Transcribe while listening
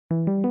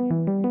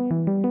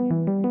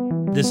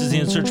This is the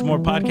In Search of More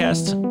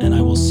podcast, and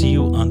I will see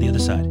you on the other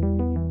side.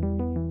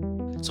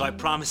 So I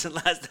promised in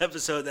last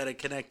episode that it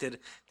connected.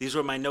 These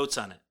were my notes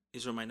on it.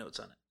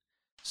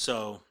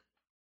 So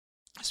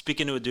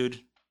speaking to a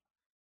dude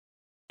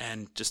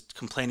and just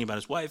complaining about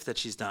his wife, that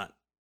she's not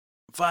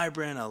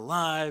vibrant,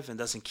 alive, and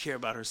doesn't care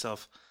about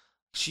herself.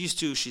 She used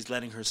to, she's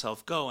letting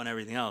herself go and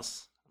everything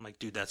else. I'm like,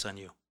 dude, that's on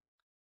you.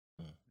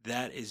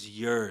 That is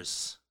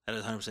yours. That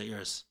is 100%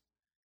 yours.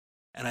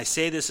 And I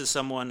say this as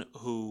someone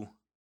who,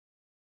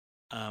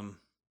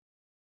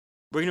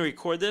 we're going to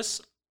record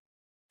this,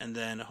 and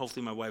then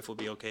hopefully my wife will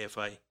be okay if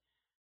I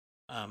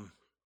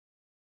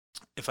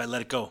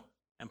let it go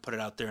and put it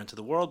out there into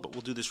the world. But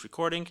we'll do this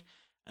recording,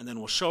 and then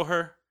we'll show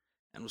her,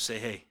 and we'll say,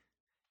 hey,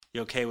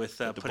 you okay with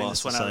putting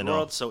this one out in the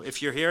world? So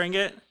if you're hearing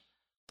it,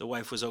 the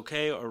wife was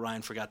okay, or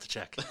Ryan forgot to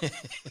check.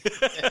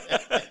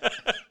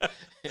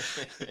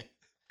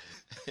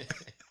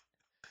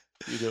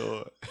 You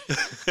know.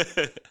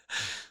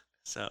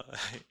 So,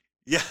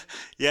 yeah.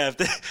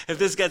 If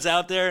this gets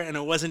out there and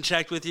it wasn't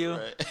checked with you,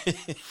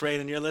 right. Fred,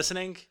 and you're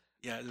listening,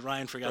 yeah,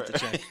 Ryan forgot to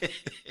check.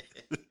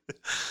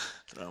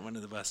 Throw him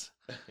under the bus.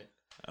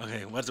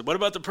 Okay, what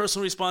about the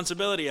personal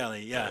responsibility,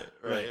 Ali? Yeah,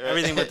 right.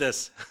 Everything but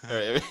this.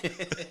 Right.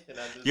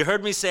 You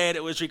heard me say it.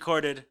 It was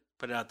recorded.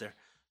 Put it out there.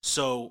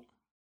 So,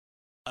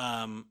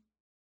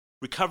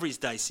 recovery's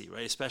dicey,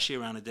 right? Especially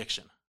around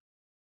addiction.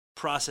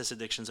 Process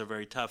addictions are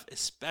very tough,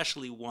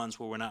 especially ones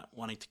where we're not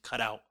wanting to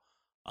cut out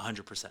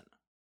 100%.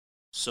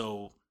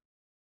 So,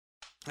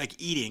 like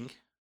eating,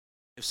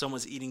 if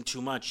someone's eating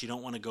too much, you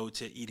don't want to go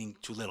to eating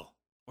too little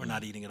or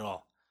not eating at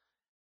all.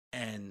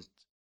 And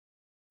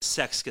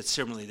sex gets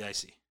similarly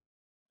dicey.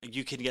 Like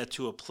you can get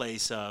to a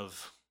place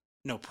of,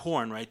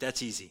 porn, right?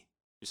 That's easy.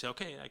 You say,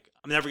 okay,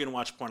 I'm never going to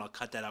watch porn. I'll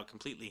cut that out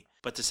completely.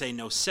 But to say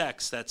no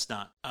sex, that's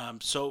not.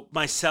 So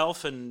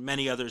myself and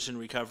many others in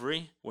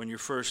recovery, when you're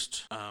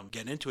first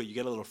getting into it, you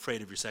get a little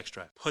afraid of your sex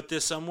drive. Put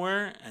this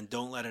somewhere and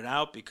don't let it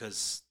out,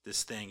 because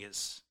this thing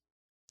is...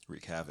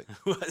 wreak havoc.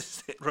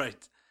 Right.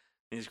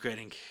 It's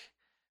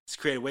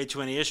created way too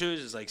many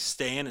issues. It's like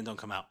stay in and don't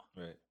come out.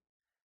 Right.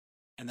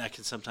 And that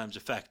can sometimes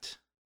affect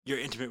your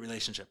intimate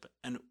relationship.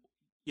 And,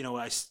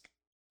 I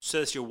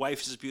said this, your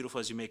wife is as beautiful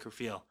as you make her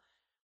feel.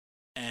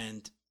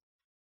 And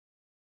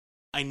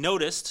I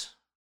noticed,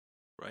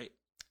 right,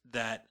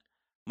 that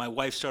my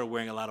wife started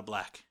wearing a lot of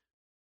black.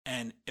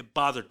 And it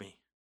bothered me.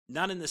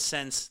 Not in the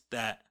sense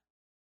that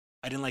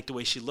I didn't like the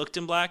way she looked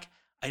in black.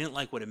 I didn't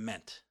like what it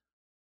meant.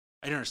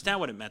 I didn't understand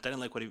what it meant. I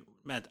didn't like what it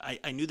meant.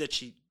 I knew that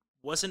she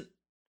wasn't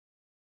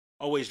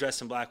always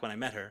dressed in black when I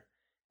met her.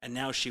 And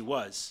now she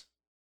was.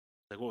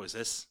 Like, what was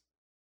this?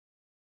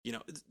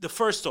 The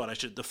first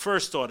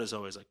thought is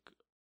always like,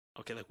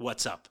 okay, like,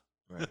 what's up?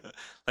 Right.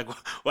 Like,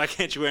 why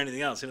can't you wear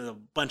anything else? There's a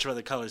bunch of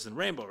other colors than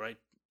rainbow, right?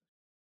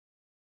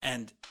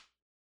 And,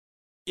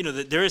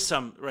 there is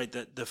some, right,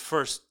 the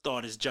first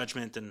thought is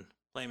judgment and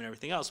blame and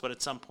everything else. But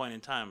at some point in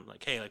time,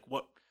 like, hey, like,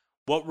 what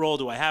role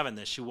do I have in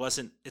this?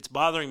 It's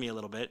bothering me a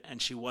little bit.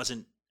 And she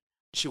wasn't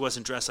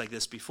dressed like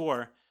this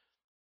before.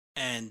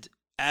 And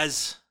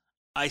as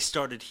I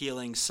started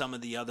healing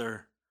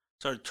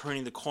started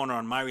turning the corner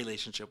on my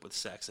relationship with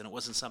sex. And it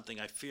wasn't something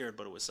I feared,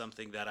 but it was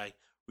something that I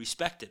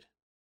respected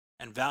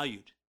and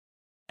valued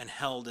and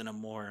held in a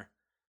more,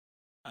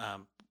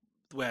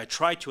 the way I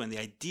try to. And the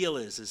ideal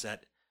is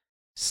that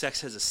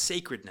sex has a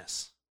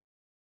sacredness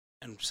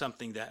and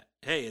something that,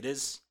 hey,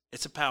 it's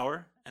a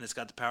power, and it's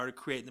got the power to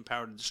create and the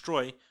power to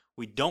destroy.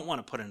 We don't want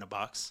to put it in a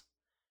box.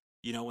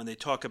 When they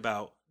talk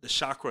about the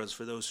chakras,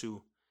 for those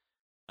who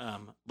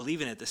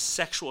believe in it, the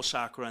sexual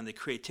chakra and the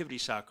creativity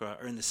chakra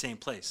are in the same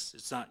place.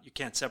 It's not, you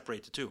can't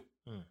separate the two.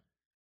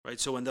 Right?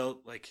 So when they'll,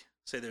 like,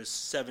 say there's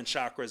 7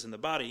 chakras in the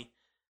body,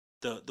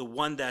 the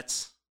one they'll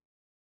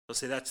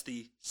say that's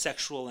the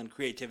sexual and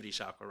creativity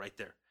chakra right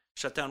there.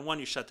 Shut down one,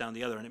 you shut down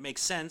the other. And it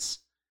makes sense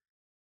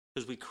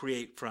because we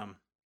create from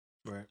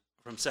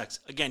sex.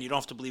 Again, you don't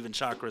have to believe in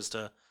chakras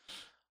to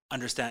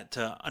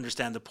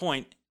understand the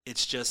point.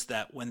 It's just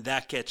that when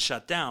that gets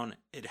shut down,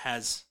 it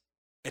has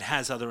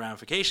other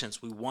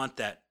ramifications. We want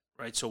that,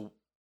 right? So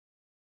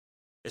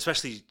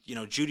especially,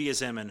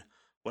 Judaism and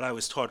what I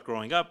was taught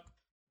growing up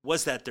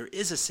was that there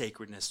is a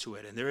sacredness to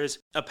it and there is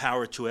a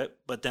power to it.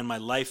 But then my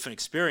life and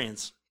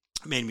experience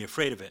made me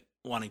afraid of it,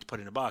 wanting to put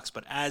it in a box.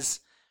 But as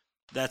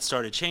that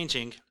started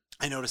changing,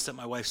 I noticed that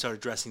my wife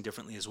started dressing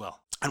differently as well.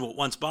 And what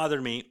once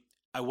bothered me,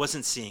 I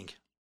wasn't seeing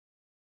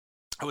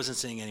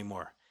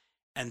anymore.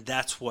 And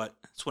that's when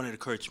it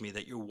occurred to me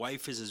that your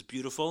wife is as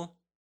beautiful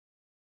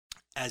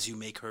as you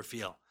make her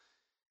feel.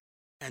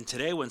 And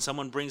today, when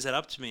someone brings that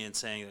up to me and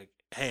saying, like,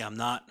 hey, I'm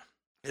not,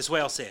 this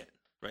way I'll say it,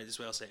 right? This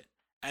way I'll say it.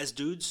 As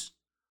dudes,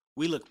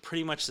 we look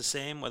pretty much the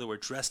same, whether we're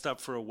dressed up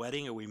for a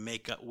wedding or we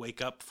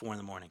wake up 4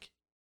 a.m.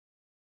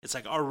 It's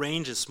like our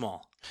range is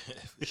small.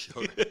 For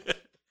sure.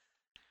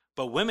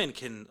 But women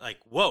can, like,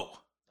 whoa.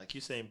 Like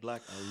you saying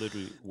black, I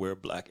literally wear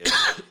black every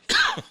day.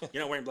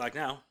 You're not wearing black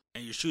now.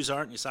 And your shoes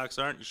aren't, your socks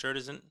aren't, your shirt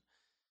isn't.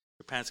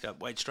 Your pants got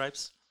white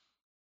stripes.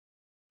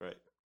 Right.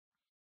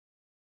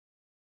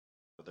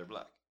 But they're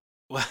black.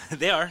 Well,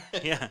 they are.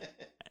 Yeah.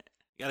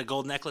 You got a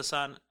gold necklace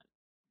on.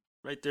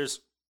 Right there's.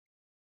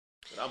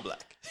 But I'm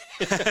black.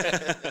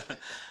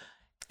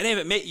 And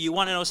anyway, you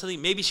want to know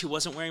something? Maybe she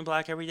wasn't wearing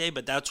black every day,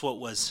 but that's what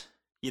was,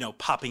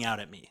 popping out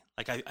at me.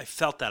 Like I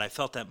felt that. I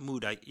felt that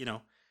mood.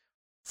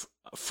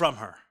 From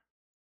her,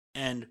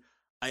 and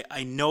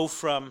I know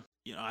from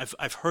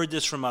I've heard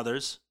this from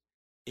others,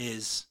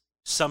 is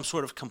some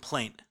sort of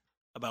complaint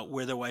about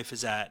where their wife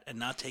is at and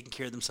not taking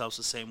care of themselves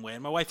the same way.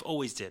 And my wife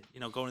always did,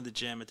 going to the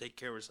gym and taking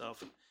care of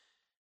herself. And,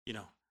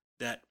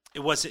 that it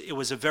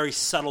was a very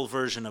subtle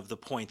version of the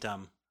point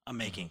I'm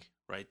making,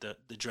 right? The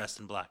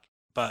dressed in black.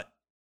 But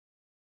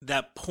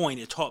that point,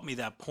 it taught me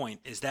that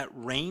point, is that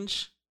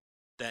range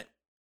that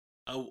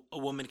a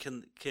woman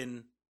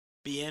can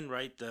be in,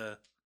 right?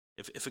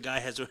 If a guy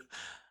has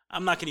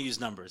I'm not going to use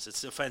numbers.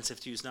 It's offensive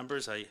to use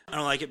numbers. I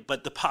don't like it,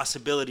 but the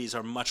possibilities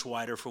are much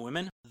wider for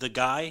women. The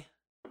guy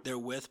they're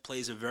with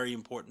plays a very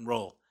important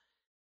role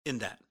in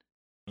that.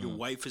 Your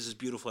wife is as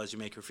beautiful as you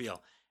make her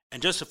feel.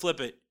 And just to flip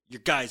it,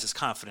 your guy is as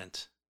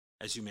confident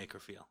as you make her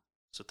feel.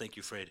 So thank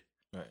you, Fred.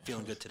 Right.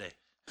 Feeling good today.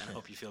 And I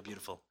hope you feel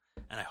beautiful.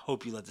 And I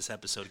hope you let this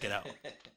episode get out.